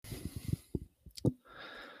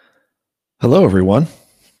Hello, everyone.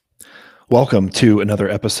 Welcome to another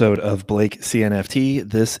episode of Blake CNFT.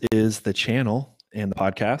 This is the channel and the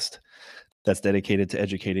podcast that's dedicated to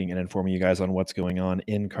educating and informing you guys on what's going on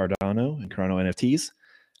in Cardano and Cardano NFTs.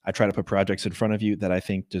 I try to put projects in front of you that I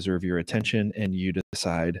think deserve your attention, and you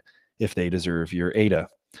decide if they deserve your ADA.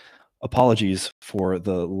 Apologies for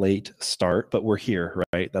the late start, but we're here,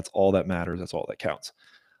 right? That's all that matters. That's all that counts.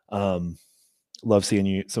 Love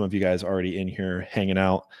seeing some of you guys already in here hanging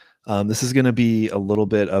out. This is going to be a little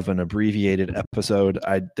bit of an abbreviated episode.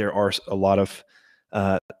 There are a lot of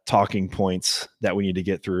talking points that we need to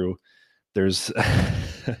get through. There's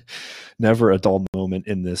never a dull moment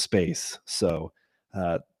in this space. So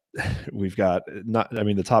we've got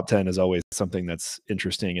the top 10 is always something that's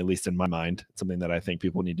interesting, at least in my mind. It's something that I think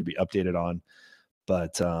people need to be updated on.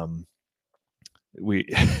 But we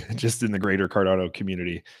just in the greater Cardano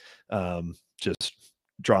community, just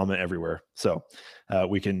drama everywhere. So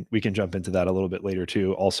we can jump into that a little bit later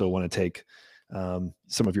too. Also want to take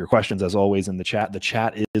some of your questions as always in the chat. The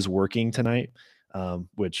chat is working tonight,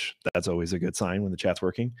 which that's always a good sign when the chat's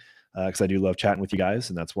working, because I do love chatting with you guys,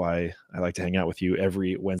 and that's why I like to hang out with you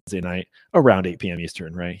every Wednesday night around 8 p.m.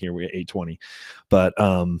 Eastern. Right here we're at 8:20. But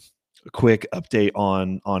a quick update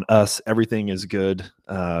on us. Everything is good.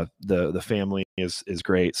 The family is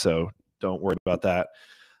great, so don't worry about that.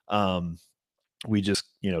 We just,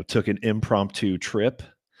 took an impromptu trip,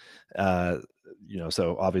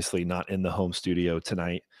 so obviously not in the home studio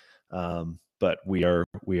tonight, but we are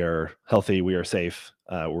healthy, we are safe,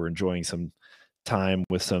 we're enjoying some time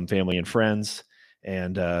with some family and friends,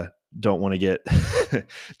 and don't want to get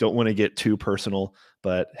don't want to get too personal,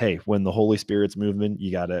 but hey, when the Holy Spirit's moving,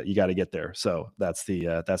 you gotta get there. So that's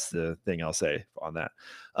the thing I'll say on that.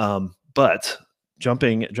 But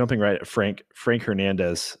jumping right at Frank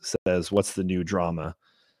Hernandez says, what's the new drama?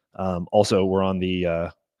 Also, we're on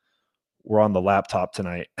the laptop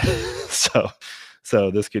tonight.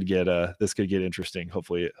 so this could get interesting.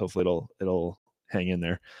 Hopefully it'll hang in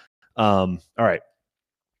there. All right,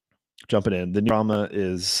 jumping in. The new drama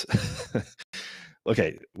is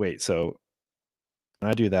okay, wait, so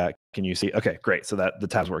when I do that, can you see? Okay, great. So that the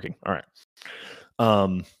tab's working. All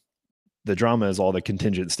right. The drama is all the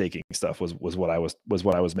contingent staking stuff was what I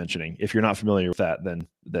was mentioning. If you're not familiar with that,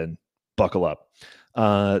 then buckle up.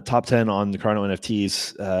 Top 10 on the Cardano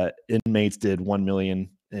NFTs. Inmates did 1 million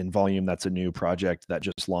in volume. That's a new project that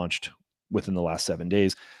just launched within the last 7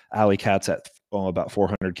 days. Alley Cat's at about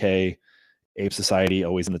 400K. Ape Society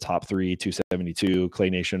always in the top 3, 272.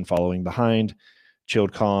 Clay Nation following behind.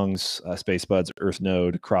 Chilled Kongs, Space Buds, Earth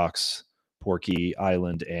Node, Crocs, Porky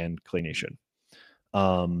Island, and Clay Nation.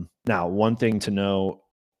 Now, one thing to know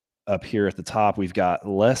up here at the top, we've got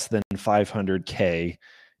less than 500K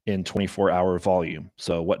in 24-hour volume.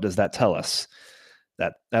 So what does that tell us?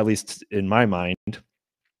 That, at least in my mind,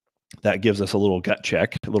 that gives us a little gut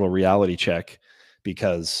check, a little reality check,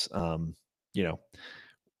 because,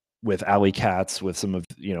 with Alley Cats, with some of,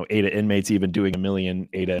 ADA inmates even doing 1 million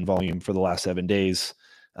ADA in volume for the last 7 days,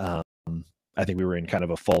 I think we were in kind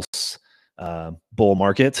of a false bull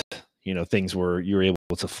market. You were able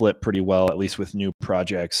to flip pretty well, at least with new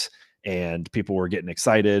projects, and people were getting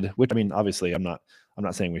excited, which, I mean, obviously I'm not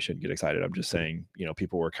saying we shouldn't get excited. I'm just saying,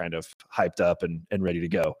 people were kind of hyped up and ready to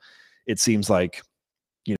go. It seems like,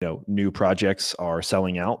 new projects are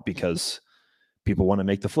selling out because people want to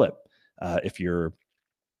make the flip. If you're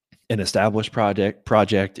an established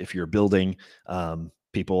project, if you're building,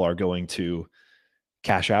 people are going to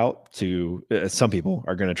cash out to, some people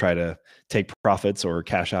are going to try to take profits or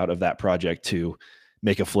cash out of that project to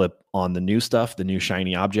make a flip on the new stuff, the new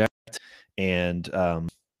shiny object, and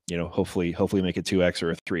hopefully make it 2x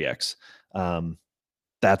or a 3x.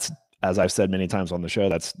 That's, as I've said many times on the show,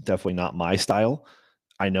 that's definitely not my style.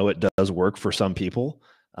 I know it does work for some people.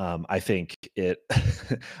 I think it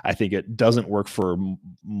doesn't work for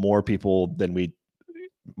more people than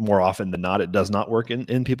more often than not. It does not work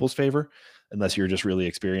in people's favor, unless you're just really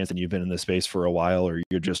experienced and you've been in this space for a while, or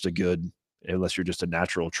unless you're just a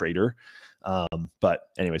natural trader. But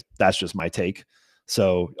anyways, that's just my take.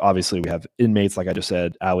 So obviously we have Inmates, like I just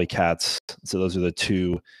said, Alley Cats. So those are the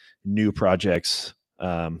two new projects.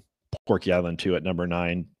 Porky Island 2 at number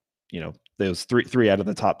 9. Those three out of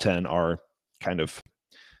the top 10 are kind of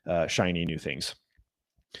shiny new things.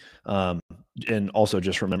 And also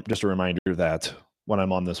just a reminder that when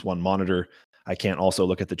I'm on this one monitor, I can't also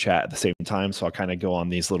look at the chat at the same time. So I'll kind of go on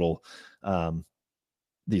these little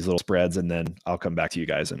spreads, and then I'll come back to you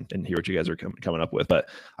guys and hear what you guys are coming up with. But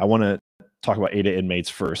I want to talk about ADA inmates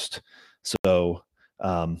first. So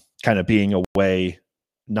kind of being away,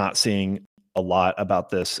 not seeing a lot about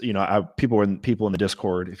this. People in the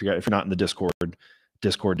Discord. If you're not in the Discord,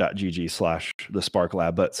 discord.gg/the Spark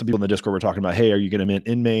Lab. But some people in the Discord were talking about, hey, are you going to mint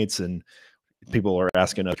inmates? And people are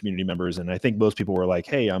asking community members. And I think most people were like,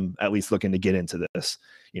 hey, I'm at least looking to get into this.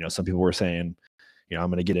 Some people were saying, I'm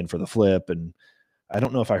going to get in for the flip. And I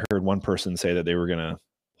don't know if I heard one person say that they were going to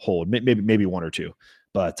hold, maybe one or two,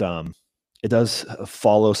 but it does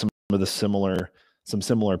follow some similar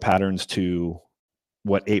patterns to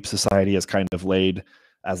what Ape Society has kind of laid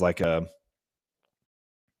the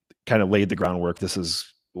groundwork. This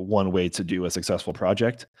is one way to do a successful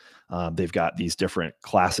project. They've got these different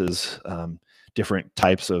classes, different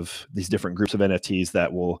types of these different groups of NFTs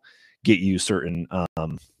that will get you certain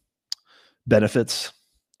benefits.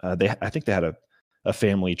 I think they had a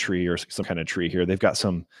family tree or some kind of tree here. They've got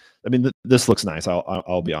some. I mean, this looks nice.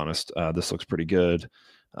 I'll be honest. This looks pretty good.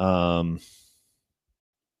 So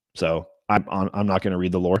I'm not going to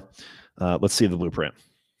read the lore. Let's see the blueprint.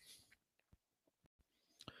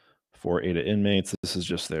 For ADA inmates, this is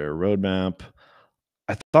just their roadmap.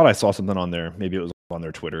 I thought I saw something on there. Maybe it was on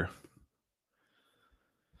their Twitter.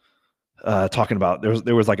 Talking about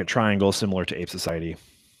there was like a triangle similar to Ape Society.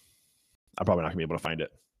 I'm probably not gonna be able to find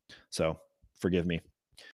it, so forgive me.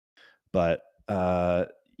 But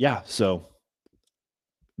yeah, so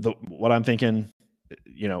what I'm thinking,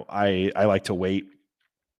 I like to wait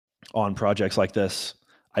on projects like this.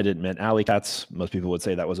 I didn't mint Alley Cats. Most people would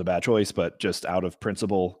say that was a bad choice, but just out of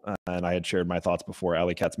principle, and I had shared my thoughts before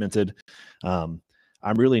Alley Cats minted. I'm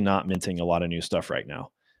really not minting a lot of new stuff right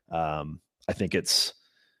now. I think it's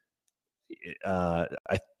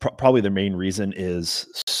probably the main reason is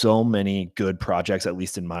so many good projects, at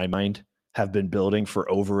least in my mind, have been building for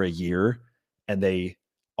over a year, and they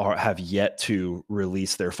have yet to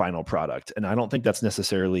release their final product. And I don't think that's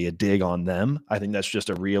necessarily a dig on them. I think that's just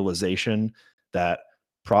a realization that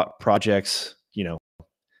projects,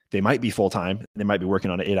 they might be full-time, they might be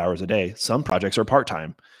working on it 8 hours a day. Some projects are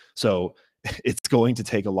part-time. So it's going to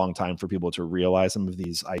take a long time for people to realize some of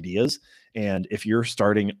these ideas. And if you're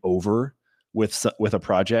starting over with a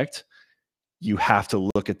project, you have to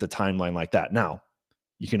look at the timeline like that. Now,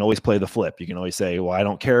 you can always play the flip. You can always say, well, I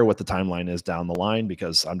don't care what the timeline is down the line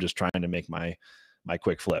because I'm just trying to make my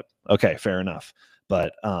quick flip. Okay, fair enough.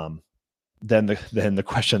 But then the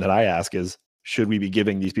question that I ask is, should we be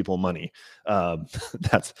giving these people money?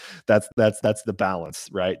 That's the balance,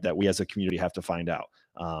 right? That we as a community have to find out.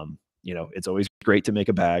 It's always great to make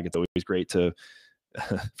a bag. It's always great to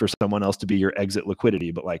for someone else to be your exit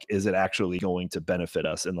liquidity, but like, is it actually going to benefit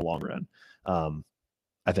us in the long run?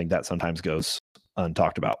 I think that sometimes goes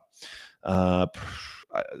untalked about.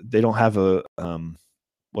 They don't have a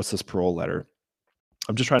what's this parole letter?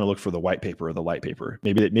 I'm just trying to look for the white paper or the light paper.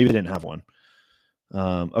 Maybe they didn't have one.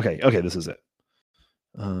 Okay, this is it.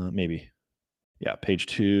 Maybe, yeah, page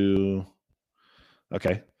 2.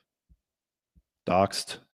 Okay,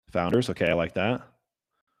 doxed founders. Okay, I like that.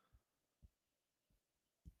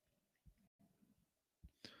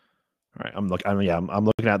 All right, I'm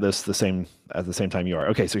looking at this at the same time you are.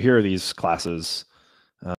 Okay, so here are these classes: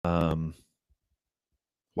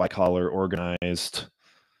 white collar, organized,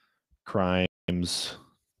 crimes.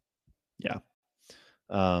 Yeah,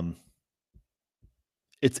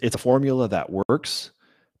 it's a formula that works,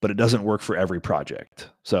 but it doesn't work for every project.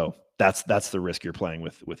 So that's the risk you're playing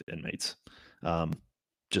with inmates.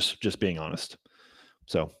 Just being honest.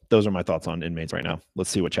 So those are my thoughts on inmates right now. Let's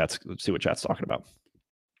see what chat's talking about.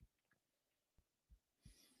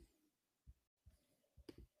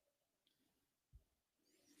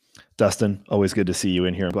 Dustin, always good to see you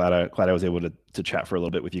in here. I'm glad I was able to chat for a little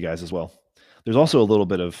bit with you guys as well. There's also a little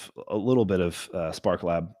bit of Spark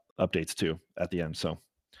Lab updates too at the end. So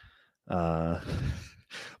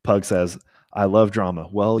Pug says, I love drama.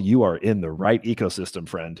 Well, you are in the right ecosystem,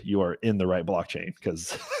 friend. You are in the right blockchain,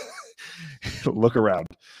 because look around.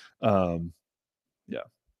 Yeah.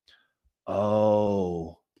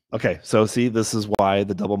 Oh, okay. So see, this is why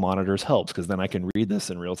the double monitors helps, because then I can read this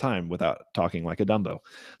in real time without talking like a Dumbo.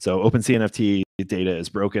 So OpenCNFT data is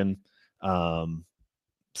broken.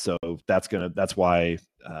 So that's why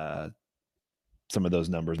some of those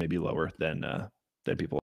numbers may be lower than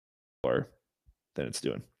people are than it's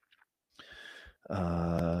doing.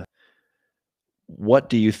 What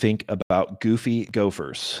do you think about goofy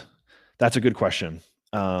gophers? That's a good question.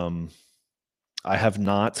 I have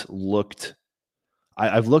not looked.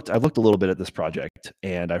 I've looked a little bit at this project,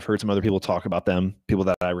 and I've heard some other people talk about them. People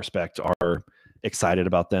that I respect are excited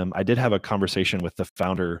about them. I did have a conversation with the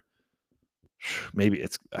founder. I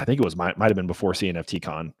think it might have been before CNFT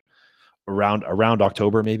Con, around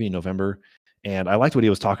October, maybe November. And I liked what he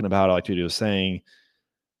was talking about. I liked what he was saying.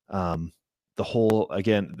 the whole,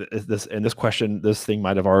 again, this question, this thing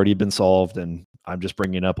might have already been solved, and I'm just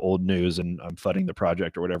bringing up old news and I'm fudding the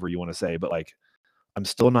project or whatever you want to say, but like, I'm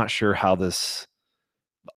still not sure how the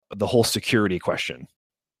whole security question,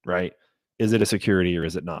 right? Is it a security or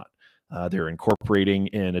is it not? They're incorporating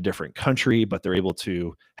in a different country, but they're able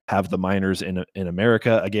to have the miners in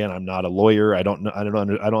America. Again, I'm not a lawyer. I don't know. I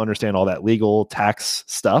don't understand all that legal tax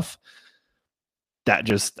stuff. That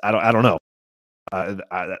just, I don't know.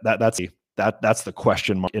 That's the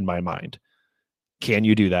question mark in my mind. Can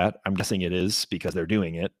you do that? I'm guessing it is, because they're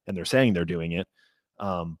doing it and they're saying they're doing it.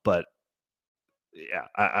 But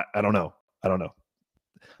yeah, I don't know. I don't know.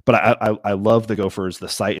 But I love the Gophers. The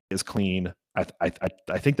site is clean. I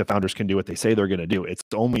think the founders can do what they say they're going to do. It's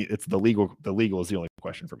the legal. The legal is the only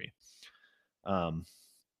question for me.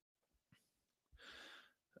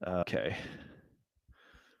 Okay.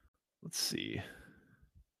 Let's see.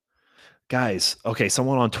 Guys, okay,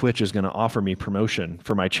 someone on Twitch is going to offer me promotion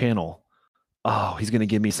for my channel. Oh, he's going to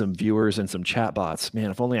give me some viewers and some chat bots.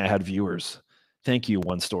 Man, if only I had viewers. Thank you,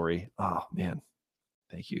 One Story. Oh, man.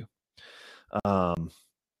 Thank you.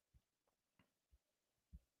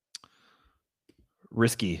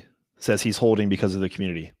 Risky says he's holding because of the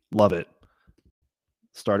community. Love it.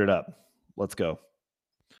 Start it up. Let's go.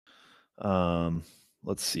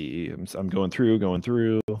 Let's see. I'm going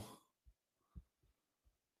through.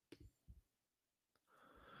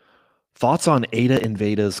 Thoughts on ADA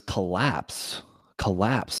Invada's collapse?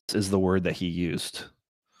 Collapse is the word that he used.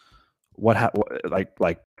 What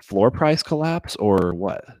like floor price collapse or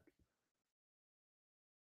what?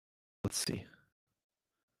 Let's see.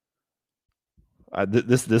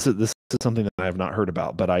 This is something that I have not heard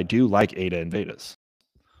about, but I do like ADA Invada's.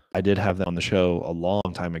 I did have them on the show a long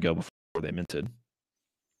time ago before they minted.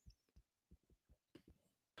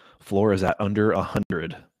 Floor is at under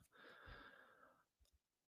 100.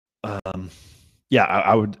 Yeah,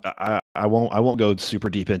 I won't go super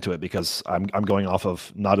deep into it because I'm going off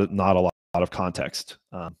of not a lot of context.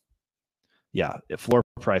 Yeah, if floor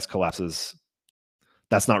price collapses,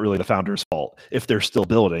 that's not really the founder's fault. If they're still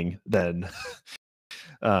building, then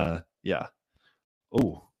yeah.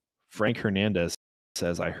 Oh, Frank Hernandez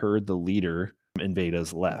says, I heard the leader from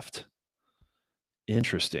Invada's left.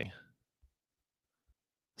 Interesting.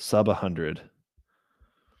 Sub 100.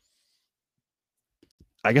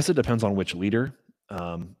 I guess it depends on which leader.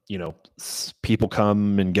 People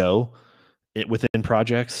come and go within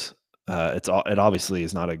projects. It obviously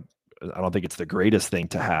is not I don't think it's the greatest thing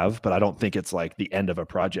to have, but I don't think it's like the end of a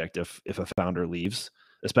project if a founder leaves,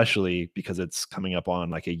 especially because it's coming up on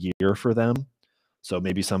like a year for them. So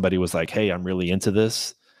maybe somebody was like, hey, I'm really into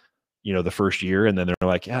this, the first year, and then they're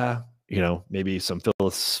like, yeah, maybe some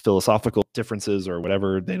philosophical differences or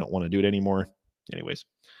whatever, they don't want to do it anymore. Anyways.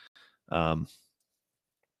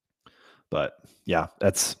 But yeah,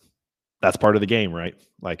 that's part of the game, right?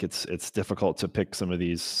 Like it's difficult to pick some of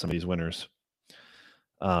these winners.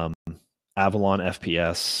 Avalon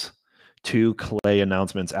FPS, 2 Clay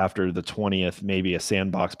announcements after the 20th, maybe a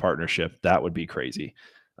sandbox partnership. That would be crazy.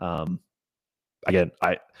 Again,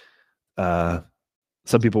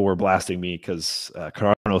 some people were blasting me because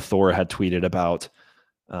Cardano Thor had tweeted about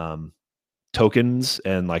tokens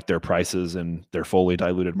and like their prices and their fully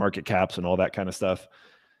diluted market caps and all that kind of stuff.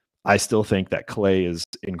 I still think that Clay is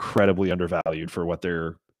incredibly undervalued for what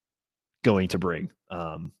they're going to bring.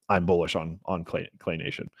 I'm bullish on Clay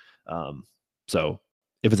Nation. So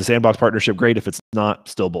if it's a sandbox partnership, great. If it's not,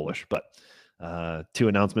 still bullish. But 2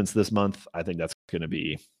 announcements this month, I think that's going to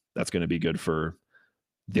be good for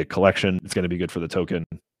the collection. It's going to be good for the token.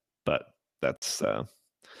 But that's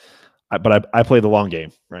I play the long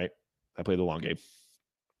game, right? I play the long game.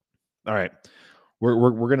 All right.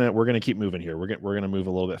 We're gonna keep moving here. We're gonna move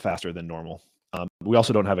a little bit faster than normal. We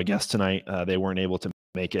also don't have a guest tonight. They weren't able to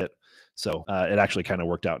make it, so it actually kind of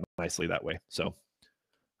worked out nicely that way. So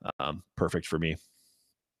perfect for me.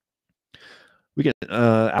 We get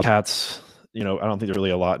cats. I don't think there's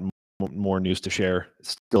really a lot more news to share.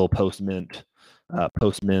 Still post mint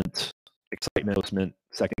excitement, post mint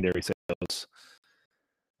secondary sales.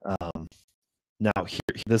 Now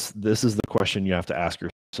this is the question you have to ask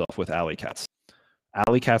yourself with Alley Cats.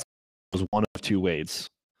 Alley Cats was one of 2 ways.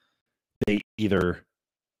 They've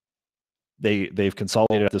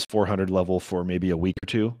consolidated at this 400 level for maybe a week or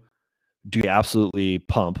 2. Do you absolutely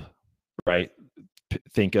pump, right?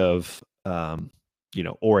 Think of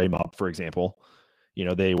Ore Mob, for example.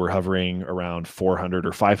 They were hovering around 400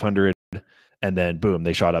 or 500, and then boom,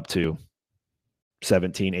 they shot up to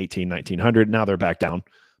 17, 18, 1900. Now they're back down,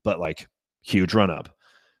 but like huge run up.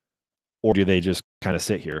 Or do they just kind of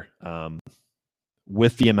sit here?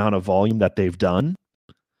 With the amount of volume that they've done,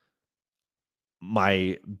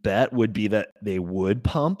 my bet would be that they would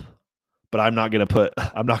pump, but I'm not gonna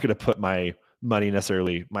put my money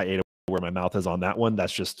necessarily my ADA where my mouth is on that one.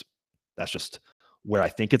 That's just where I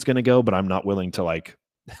think it's gonna go, but I'm not willing to like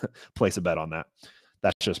place a bet on that.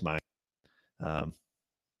 That's just my um,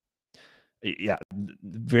 yeah,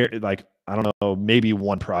 very like I don't know, maybe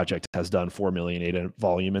one project has done 4 million ADA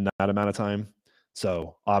volume in that amount of time.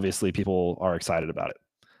 So obviously people are excited about it.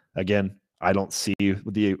 Again, I don't see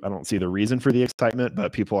the reason for the excitement,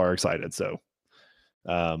 but people are excited. So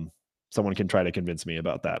someone can try to convince me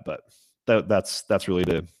about that, but that's really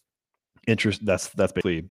the interest. That's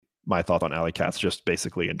basically my thought on Alley Cats, just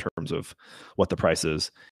basically in terms of what the price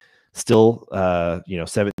is. Still,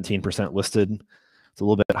 17% listed. It's a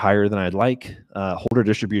little bit higher than I'd like. Holder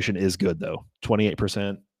distribution is good though.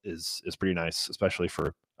 28% is pretty nice, especially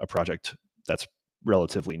for a project that's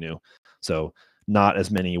relatively new. So not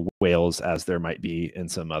as many whales as there might be in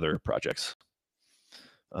some other projects.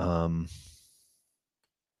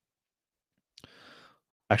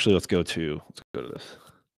 Actually, let's go to this.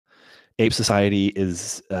 Ape Society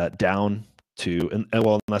is down to, and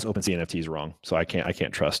well, unless OpenCNFT is wrong, so I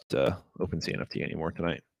can't trust OpenCNFT anymore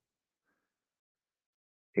tonight.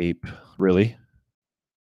 Ape, really?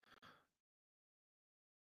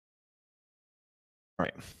 All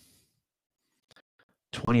right.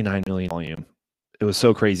 29 million volume. It was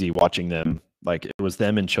so crazy watching them. Like it was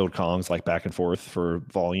them and Chode Kongs like back and forth for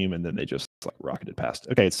volume, and then they just like rocketed past.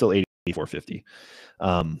 Okay, it's still 8450.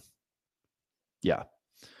 Yeah,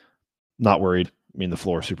 not worried. I mean, the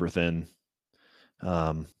floor is super thin.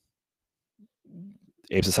 Ape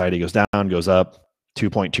Society goes down, goes up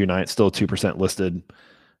 2.29, still 2% listed.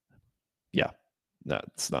 Yeah,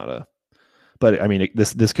 that's not a. But I mean,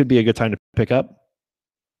 this could be a good time to pick up.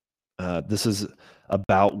 This is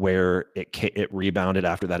about where it rebounded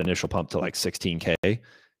after that initial pump to like 16K,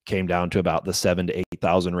 came down to about the 7,000 to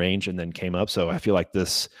 8,000 range, and then came up. So I feel like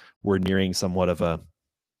we're nearing somewhat of a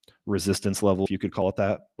resistance level, if you could call it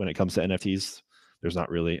that, when it comes to NFTs. There's not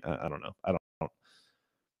really, I don't know.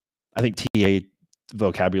 I think TA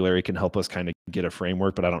vocabulary can help us kind of get a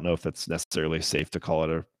framework, but I don't know if it's necessarily safe to call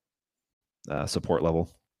it a support level.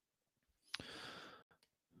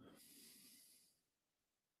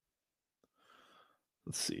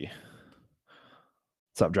 Let's see.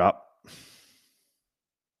 What's up, drop?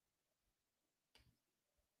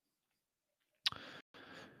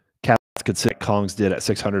 Cats could sit Kongs did at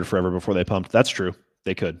 600 forever before they pumped. That's true.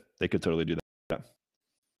 They could totally do that.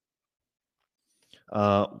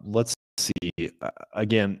 Let's see.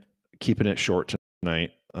 Again, keeping it short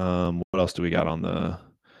tonight. What else do we got on the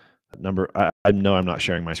number? I know I'm not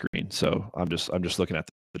sharing my screen, so I'm just looking at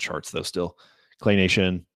the charts though. Still, Clay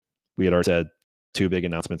Nation. We had already said 2 big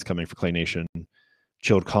announcements coming for Clay Nation.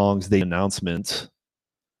 Chode Kongs, the announcement.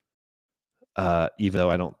 Even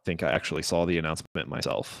though I don't think I actually saw the announcement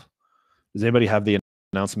myself. Does anybody have the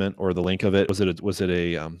announcement or the link of it? Was it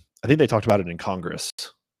a? I think they talked about it in Congress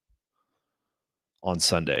on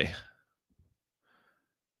Sunday.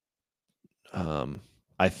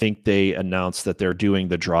 I think they announced that they're doing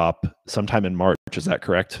the drop sometime in March. Is that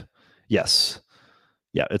correct? Yes.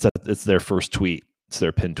 Yeah, it's their first tweet. It's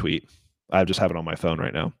their pinned tweet. I just have it on my phone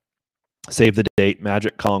right now. Save the date.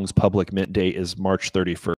 Magic Kong's public mint date is March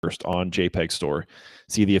 31st on JPEG Store.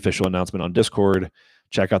 See the official announcement on Discord.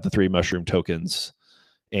 Check out the 3 mushroom tokens.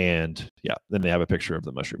 And yeah, then they have a picture of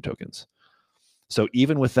the mushroom tokens. So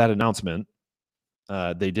even with that announcement,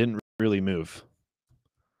 they didn't really move.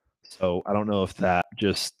 So I don't know if that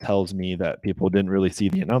just tells me that people didn't really see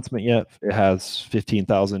the announcement yet. It has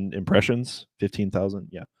 15,000 impressions, 15,000,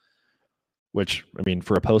 yeah. Which, I mean,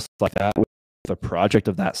 for a post like that, with a project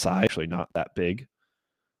of that size, actually not that big.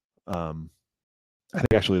 I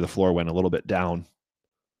think actually the floor went a little bit down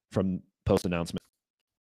from post announcement.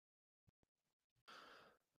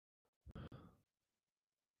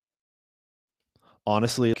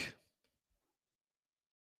 Honestly,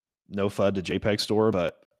 no FUD to JPEG Store,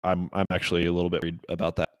 but I'm actually a little bit worried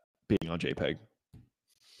about that being on JPEG.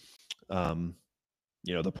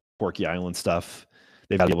 The Porky Island stuff,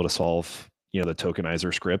 they've got to be able to solve, the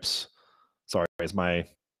tokenizer scripts. Sorry, guys, I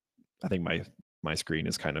think my screen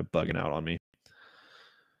is kind of bugging out on me.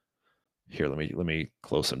 Here, let me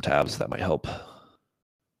close some tabs. That might help.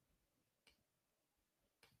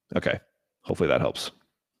 Okay, hopefully that helps.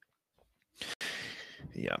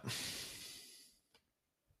 Yeah.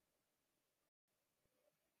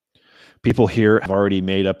 People here have already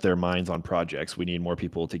made up their minds on projects. We need more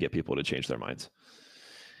people to get people to change their minds.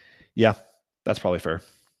 Yeah, that's probably fair.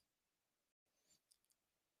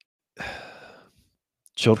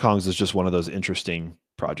 Chode Kongs is just one of those interesting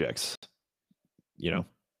projects.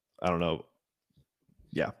 I don't know.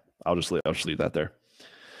 yeah, I'll just leave that there.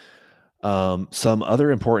 Some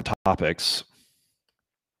other important topics.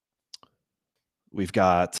 We've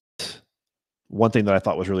got one thing that I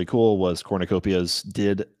thought was really cool was Cornucopias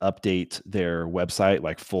did update their website,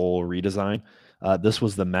 like full redesign. This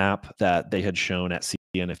was the map that they had shown at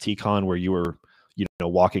CNFT Con, where you were,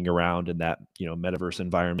 walking around in that, metaverse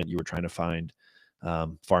environment. You were trying to find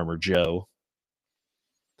Farmer Joe.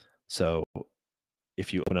 So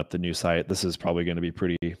if you open up the new site, this is probably going to be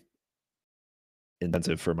pretty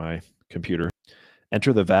intensive for my computer.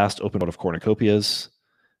 Enter the vast open world of Cornucopias,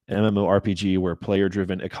 an MMORPG where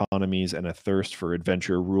player-driven economies and a thirst for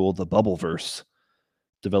adventure rule the Bubbleverse.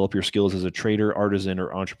 Develop your skills as a trader, artisan,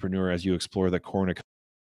 or entrepreneur as you explore the Cornucopias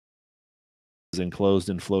enclosed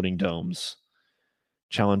in floating domes.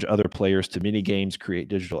 Challenge other players to mini games, create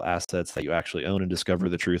digital assets that you actually own, and discover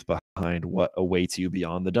the truth behind what awaits you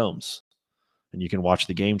beyond the domes. And you can watch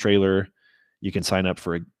the game trailer. You can sign up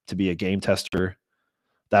to be a game tester.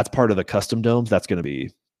 That's part of the custom domes. That's going to be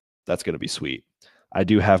sweet. I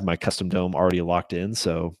do have my custom dome already locked in,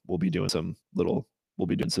 so we'll be doing some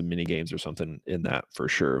mini games or something in that for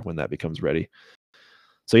sure when that becomes ready.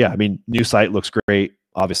 So yeah, I mean, new site looks great.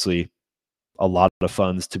 Obviously, a lot of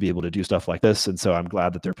funds to be able to do stuff like this, and so I'm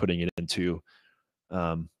glad that they're putting it into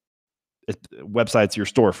websites, your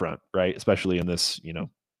storefront, right? Especially in this,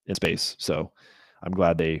 in space. So I'm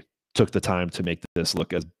glad they took the time to make this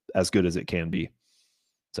look as good as it can be.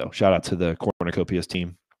 So shout out to the Cornucopias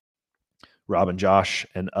team, Rob and Josh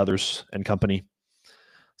and others and company.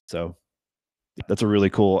 So that's a really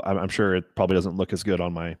cool. I'm sure it probably doesn't look as good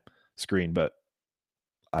on my screen, but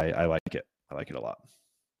I like it. I like it a lot.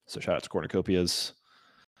 So shout out to Cornucopias.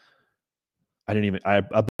 I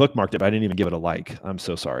bookmarked it, but I didn't even give it a like. I'm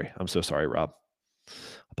so sorry. Rob.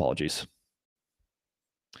 Apologies.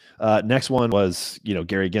 Next one was,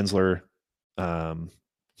 Gary Gensler.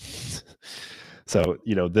 So,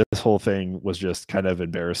 this whole thing was just kind of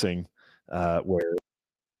embarrassing, where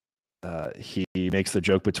he makes the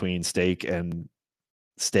joke between steak and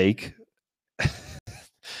steak.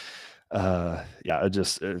 Yeah,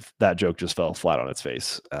 that joke just fell flat on its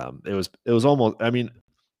face. It was almost, I mean,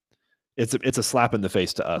 it's a slap in the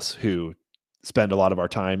face to us who spend a lot of our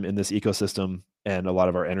time in this ecosystem and a lot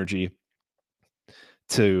of our energy,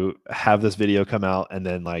 to have this video come out and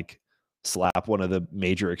then like slap one of the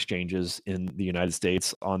major exchanges in the United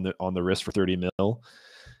States on the wrist for 30 mil,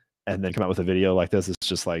 and then come out with a video like this. It's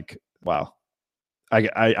just like, wow.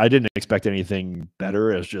 I didn't expect anything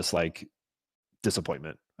better. It was just like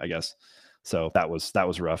disappointment, I guess. So that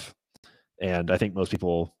was rough. And I think most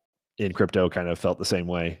people in crypto kind of felt the same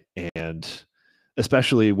way. And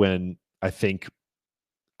especially when I think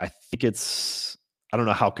it's, I don't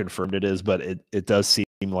know how confirmed it is, but it does seem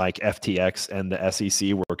like FTX and the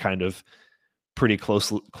SEC were kind of pretty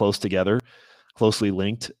close together, closely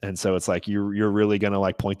linked. And so it's like, you're really going to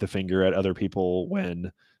like point the finger at other people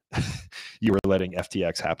when you were letting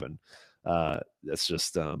FTX happen. That's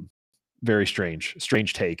just very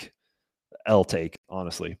strange take,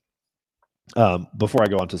 honestly. Before I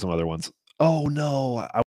go on to some other ones. Oh no,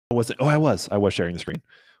 I wasn't. Oh, I was sharing the screen.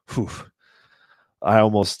 Whew. I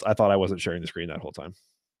thought I wasn't sharing the screen that whole time.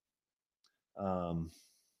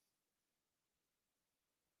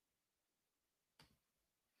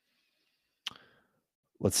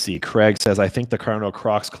 Let's see. Craig says, I think the Cardano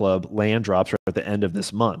Crocs Club land drops are at the end of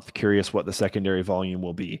this month. Curious what the secondary volume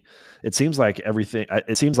will be. It seems like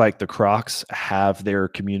the Crocs have their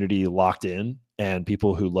community locked in, and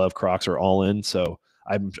people who love Crocs are all in. So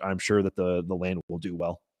I'm sure that the land will do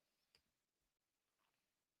well.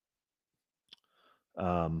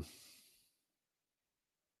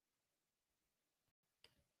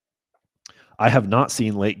 I have not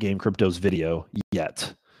seen Late Game Crypto's video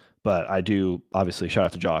yet, but I do, obviously, shout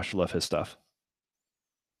out to Josh, love his stuff.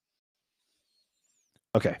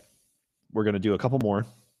 Okay, we're going to do a couple more.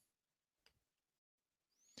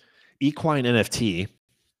 Equine NFT,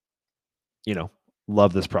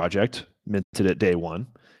 love this project, minted it day one,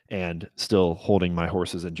 and still holding my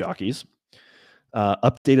horses and jockeys.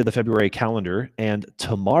 Updated the February calendar, and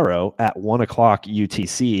tomorrow at 1 o'clock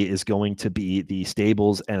UTC is going to be the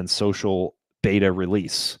stables and social beta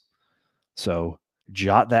release. So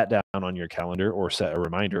jot that down on your calendar or set a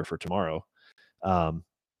reminder for tomorrow.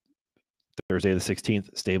 Thursday the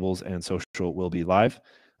 16th, stables and social will be live.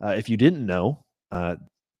 If you didn't know, the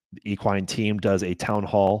Equine team does a town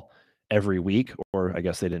hall every week, or I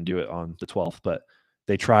guess they didn't do it on the 12th, but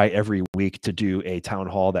they try every week to do a town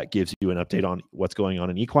hall that gives you an update on what's going on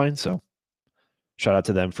in Equine. So shout out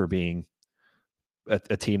to them for being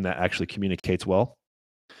a team that actually communicates well.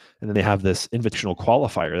 And then they have this invitational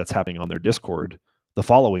qualifier that's happening on their Discord the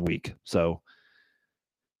following week. So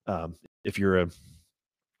if you're a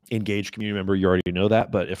engaged community member, you already know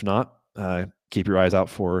that. But if not, keep your eyes out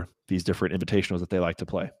for these different invitationals that they like to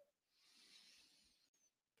play.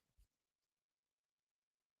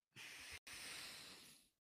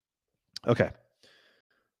 Okay.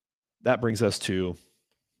 That brings us to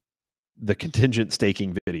the contingent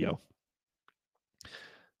staking video.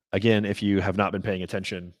 Again, if you have not been paying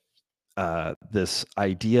attention, this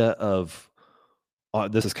idea of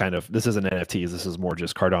this isn't NFTs. This is more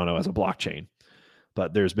just Cardano as a blockchain.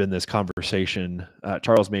 But there's been this conversation.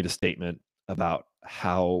 Charles made a statement about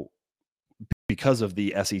how, because of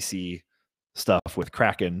the SEC stuff with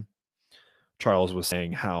Kraken, Charles was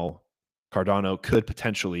saying how Cardano could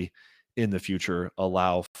potentially in the future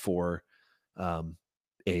allow for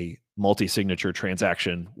a multi-signature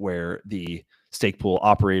transaction where the stake pool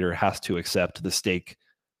operator has to accept the stake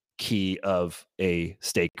key of a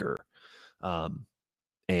staker.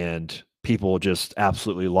 And people just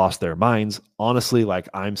absolutely lost their minds. Honestly, like,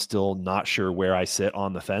 I'm still not sure where I sit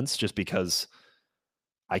on the fence, just because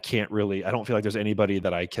I don't feel like there's anybody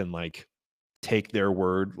that I can like take their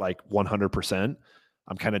word like 100%.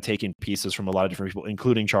 I'm kind of taking pieces from a lot of different people,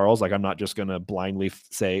 including Charles. Like, I'm not just going to blindly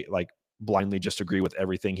just agree with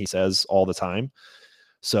everything he says all the time.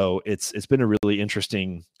 So it's been a really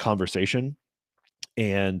interesting conversation.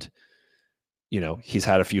 And, he's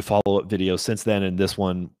had a few follow-up videos since then, and this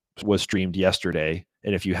one was streamed yesterday.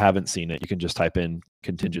 And if you haven't seen it, you can just type in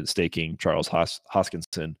contingent staking Charles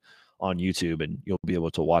Hoskinson on YouTube and you'll be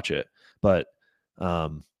able to watch it. But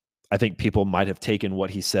I think people might have taken what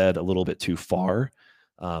he said a little bit too far.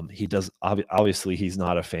 Obviously he's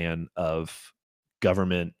not a fan of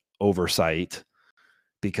government oversight,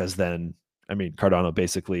 because then, Cardano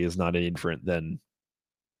basically is not any different than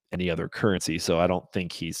any other currency. So I don't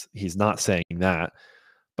think he's not saying that,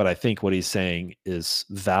 but I think what he's saying is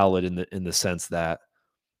valid in the sense that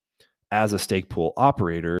as a stake pool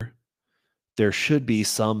operator, there should be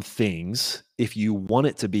some things, if you want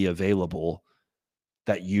it to be available,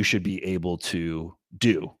 that you should be able to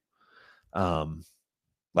do.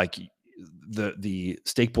 Like the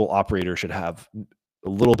stake pool operator should have a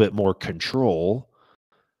little bit more control.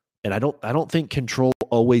 And I don't think control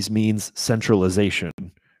always means centralization,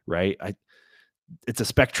 right? It's a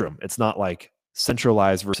spectrum. It's not like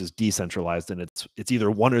centralized versus decentralized, and it's either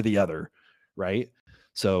one or the other, right?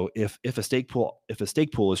 So if a stake pool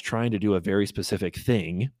is trying to do a very specific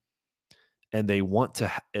thing, and they want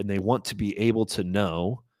to be able to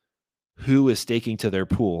know who is staking to their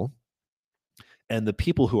pool, and the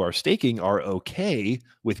people who are staking are okay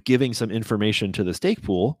with giving some information to the stake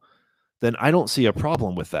pool, then I don't see a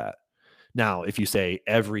problem with that. Now, if you say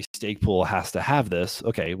every stake pool has to have this,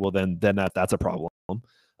 okay, well then that's a problem,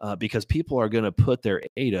 because people are going to put their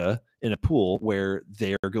ADA in a pool where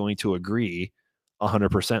they're going to agree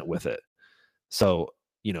 100% with it. So,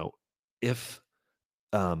 if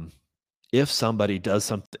somebody does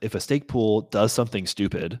something, if a stake pool does something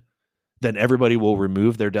stupid, then everybody will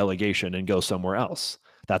remove their delegation and go somewhere else.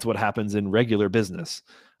 That's what happens in regular business.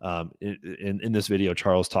 In this video,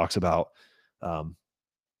 Charles talks about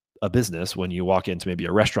a business. When you walk into maybe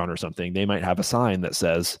a restaurant or something, they might have a sign that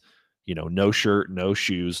says, no shirt, no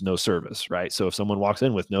shoes, no service, right? So if someone walks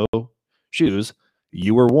in with no shoes,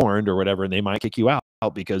 you were warned or whatever, and they might kick you out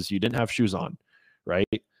because you didn't have shoes on, right?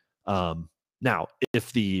 Now,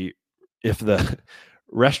 if the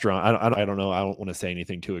restaurant, I don't know, I don't want to say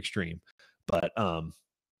anything too extreme, but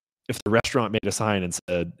if the restaurant made a sign and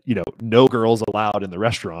said, no girls allowed in the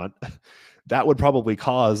restaurant, that would probably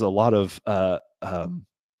cause a lot of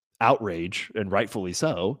outrage, and rightfully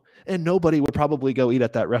so. And nobody would probably go eat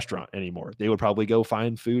at that restaurant anymore. They would probably go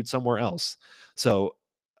find food somewhere else. So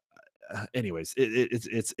anyways,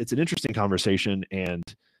 it's an interesting conversation, and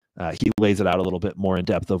he lays it out a little bit more in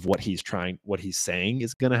depth of what he's saying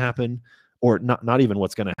is going to happen, or not even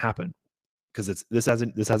what's going to happen, because this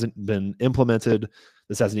hasn't been implemented.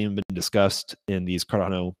 This hasn't even been discussed in these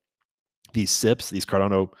SIPs, these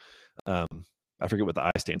Cardano, I forget what the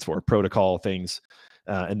I stands for, protocol things.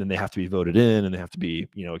 And then they have to be voted in, and they have to be,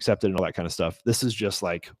 accepted, and all that kind of stuff. This is just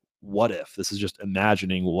like, what if? This is just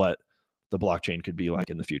imagining what the blockchain could be like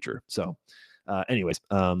in the future. So anyways,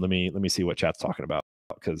 let me see what chat's talking about,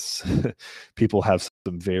 because people have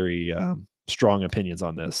some very strong opinions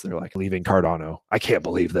on this. They're like, leaving Cardano, I can't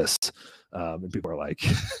believe this. And people are like,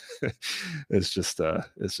 it's just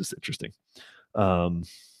interesting. All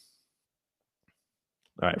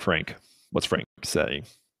right, Frank, what's Frank saying?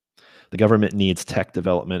 The government needs tech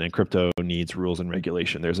development, and crypto needs rules and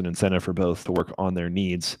regulation. There's an incentive for both to work on their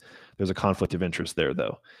needs. There's a conflict of interest there,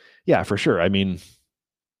 though. Yeah, for sure.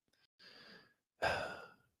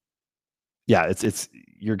 yeah, it's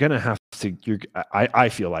you're gonna have to. I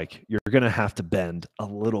feel like you're gonna have to bend a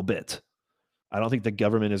little bit. I don't think the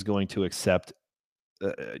government is going to accept.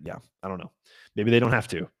 Yeah, I don't know. Maybe they don't have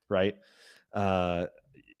to, right? Uh,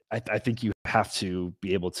 I think you have to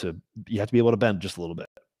be able to. You have to be able to bend just a little bit.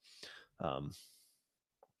 Um,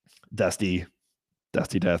 Dusty,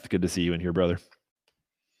 Dusty Death. Good to see you in here, brother.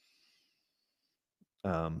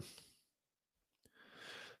 Um,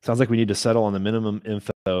 Sounds like we need to settle on the minimum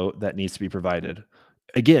info that needs to be provided.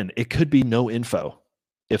 Again, it could be no info.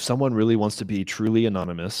 If someone really wants to be truly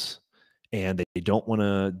anonymous and they don't want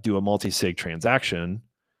to do a multi-sig transaction,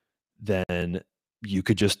 then you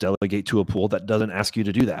could just delegate to a pool that doesn't ask you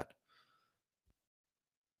to do that.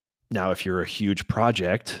 Now, if you're a huge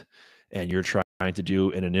project and you're trying to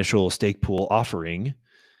do an initial stake pool offering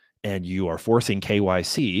and you are forcing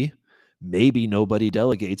KYC, maybe nobody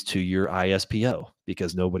delegates to your ISPO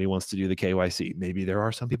because nobody wants to do the KYC. Maybe there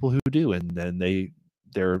are some people who do, and then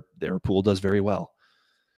their pool does very well.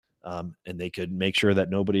 And they could make sure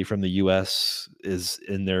that nobody from the US is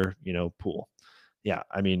in their, pool. Yeah,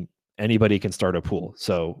 I mean, anybody can start a pool.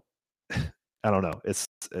 So I don't know. It's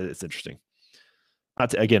interesting.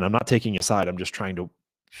 Again, I'm not taking a side. I'm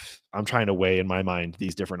trying to weigh in my mind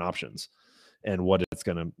these different options and what it's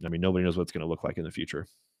going to, nobody knows what it's going to look like in the future.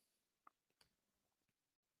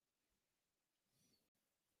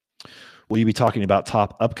 Will you be talking about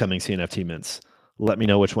top upcoming CNFT mints? Let me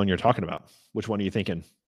know which one you're talking about. Which one are you thinking?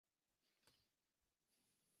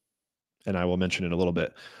 And I will mention in a little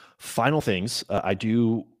bit. Final things, I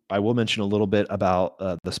will mention a little bit about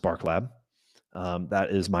the Spark Lab.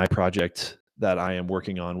 That is my project that I am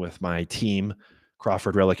working on with my team,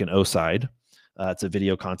 Crawford, Relic, and Oside. It's a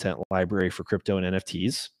video content library for crypto and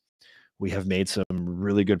NFTs. We have made some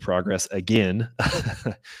really good progress. Again,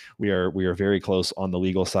 we are very close on the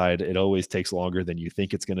legal side. It always takes longer than you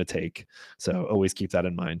think it's going to take, so always keep that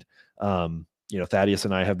in mind. Thaddeus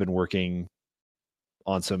and I have been working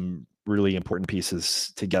on some really important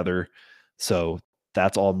pieces together, so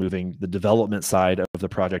that's all moving. The development side of the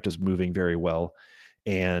project is moving very well,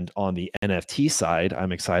 and on the NFT side,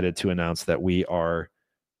 I'm excited to announce that we're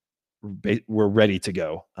ready to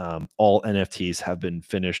go. All NFTs have been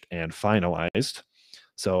finished and finalized.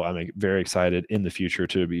 So I'm very excited in the future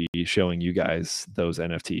to be showing you guys those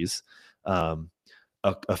NFTs. A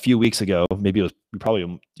few weeks ago, maybe it was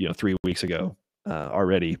probably 3 weeks ago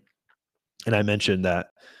already, and I mentioned that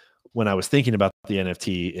when I was thinking about the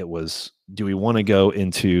NFT, it was, do we want to go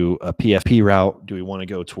into a PFP route? Do we want to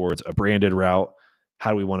go towards a branded route? How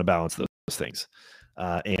do we want to balance those things?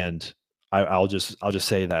 And I'll just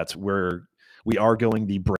say that we are going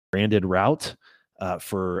the branded route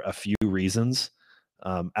for a few reasons,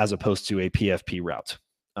 as opposed to a PFP route.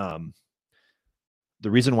 The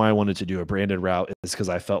reason why I wanted to do a branded route is because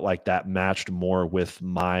I felt like that matched more with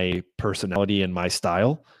my personality and my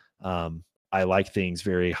style. I like things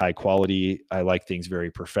very high quality. I like things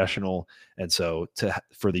very professional. And so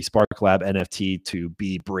for the Spark Lab NFT to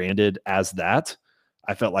be branded as that,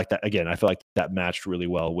 I felt like that matched really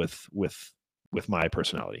well with my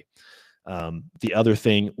personality. The other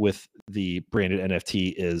thing with the branded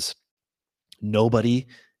NFT is nobody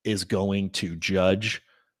is going to judge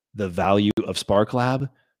the value of Spark Lab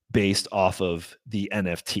based off of the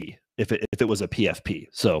NFT if it was a PFP.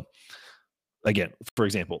 So again, for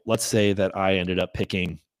example, let's say that I ended up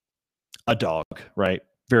picking a dog, right?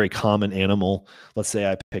 Very common animal. Let's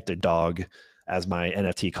say I picked a dog as my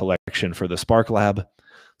NFT collection for the Spark Lab.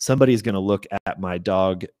 Somebody's going to look at my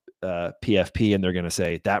dog PFP and they're going to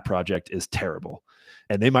say that project is terrible.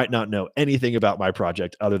 And they might not know anything about my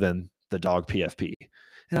project other than the dog PFP.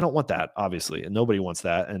 And I don't want that, obviously, and nobody wants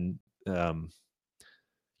that. And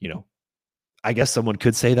I guess someone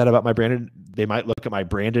could say that about my branded. They might look at my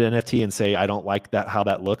branded NFT and say, I don't like that, how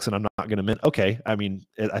that looks, and I'm not going to mint. Okay. I mean,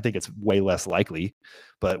 I think it's way less likely,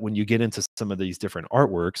 but when you get into some of these different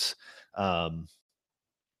artworks,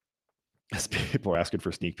 as people are asking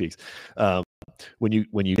for sneak peeks, when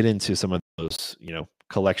you get into some of those,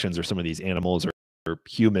 collections or some of these animals or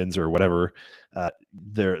humans or whatever,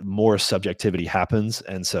 there more subjectivity happens.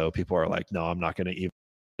 And so people are like, no, I'm not going to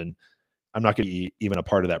be even a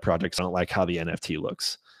part of that project. So I don't like how the NFT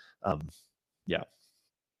looks. Yeah.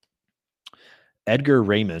 Edgar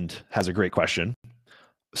Raymond has a great question.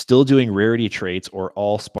 Still doing rarity traits or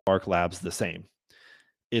all Spark Labs the same?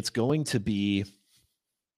 It's going to be,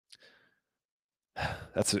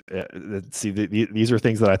 these are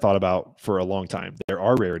things that I thought about for a long time. There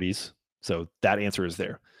are rarities. So that answer is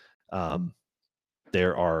there.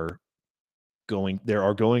 There are going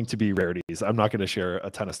to be rarities. I'm not going to share a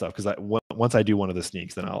ton of stuff because once I do one of the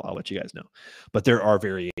sneaks, then I'll let you guys know. But there are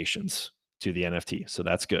variations. to the NFT. So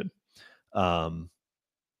that's good. And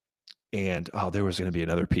there was going to be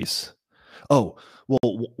another piece. Oh,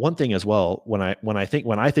 well, one thing as well, when I think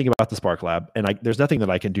about the Spark Lab, and there's nothing that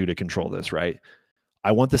I can do to control this, right?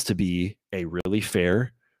 I want this to be a really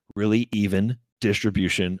fair, really even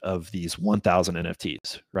distribution of these 1,000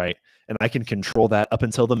 NFTs, right? And I can control that up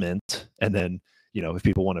until the mint. And then, if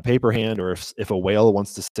people want a paper hand, or if a whale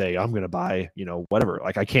wants to say, I'm going to buy, whatever,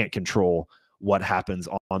 like I can't control what happens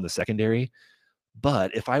on the secondary.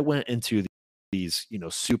 But if I went into these,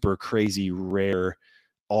 super crazy rare,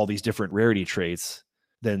 all these different rarity traits,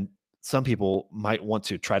 then some people might want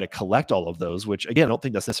to try to collect all of those, which again, I don't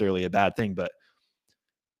think that's necessarily a bad thing, but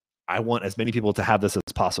I want as many people to have this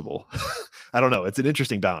as possible. I don't know. It's an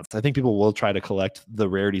interesting balance. I think people will try to collect the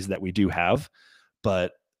rarities that we do have,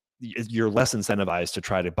 but you're less incentivized to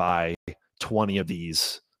try to buy 20 of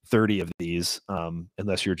these, 30 of these,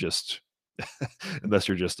 unless you're just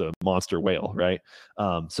a monster whale, right?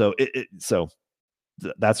 So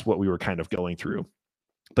that's what we were kind of going through.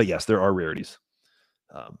 But yes, there are rarities,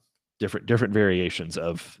 different variations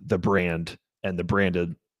of the brand and the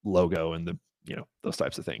branded logo and the those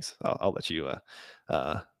types of things. I'll let you.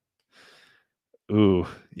 Ooh,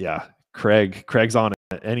 yeah. Craig's on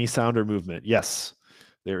it. Any sound or movement? Yes,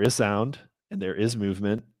 there is sound and there is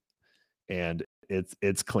movement, and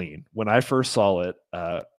it's clean. When I first saw it,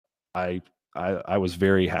 I was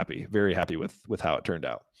very happy with how it turned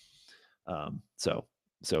out. So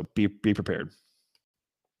be prepared.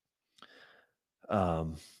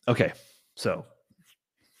 Okay, so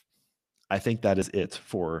I think that is it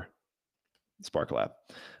for Spark Lab.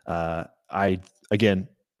 I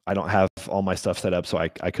don't have all my stuff set up, so I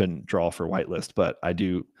couldn't draw for whitelist, but I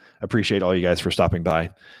do appreciate all you guys for stopping by.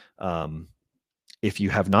 If you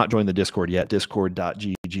have not joined the Discord yet,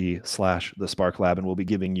 discord.gg/thesparklab, and we'll be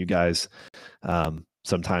giving you guys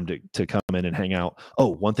some time to come in and hang out. Oh,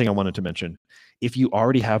 one thing I wanted to mention, if you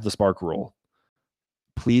already have the Spark roll,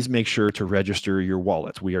 please make sure to register your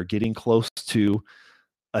wallet. We are getting close to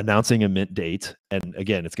announcing a mint date. And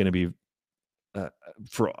again, it's going to be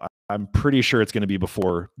I'm pretty sure it's going to be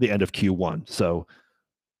before the end of Q1. So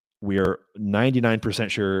we are 99%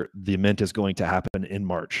 sure the mint is going to happen in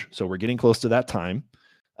March. So we're getting close to that time.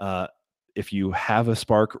 If you have a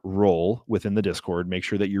Spark roll within the Discord, make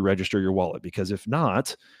sure that you register your wallet, because if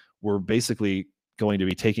not, we're basically going to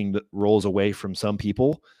be taking the rolls away from some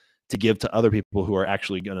people to give to other people who are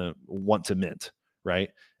actually going to want to mint, right?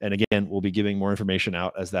 And again, we'll be giving more information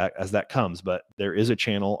out as that comes, but there is a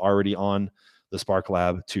channel already on the Spark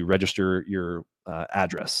Lab to register your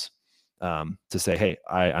address, to say, hey,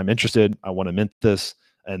 I'm interested, I want to mint this,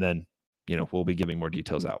 and then we'll be giving more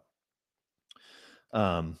details out.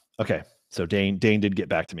 Okay, so Dane did get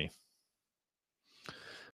back to me.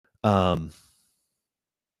 Of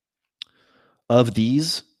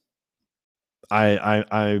these,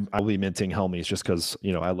 I will be minting Helmies just because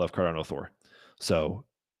I love Cardano Thor. So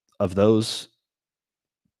of those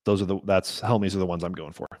are Helmies are the ones I'm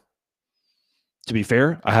going for. To be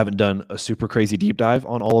fair, I haven't done a super crazy deep dive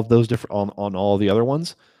on all of those different on all of the other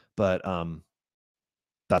ones, but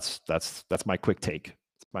that's my quick take.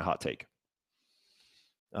 It's my hot take.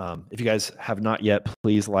 If you guys have not yet,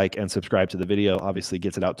 please like and subscribe to the video. Obviously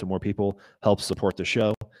gets it out to more people, helps support the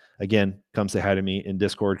show. Again, come say hi to me in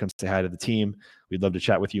Discord, come say hi to the team. We'd love to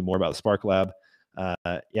chat with you more about the Spark Lab.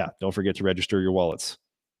 Yeah, don't forget to register your wallets.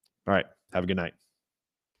 All right, have a good night.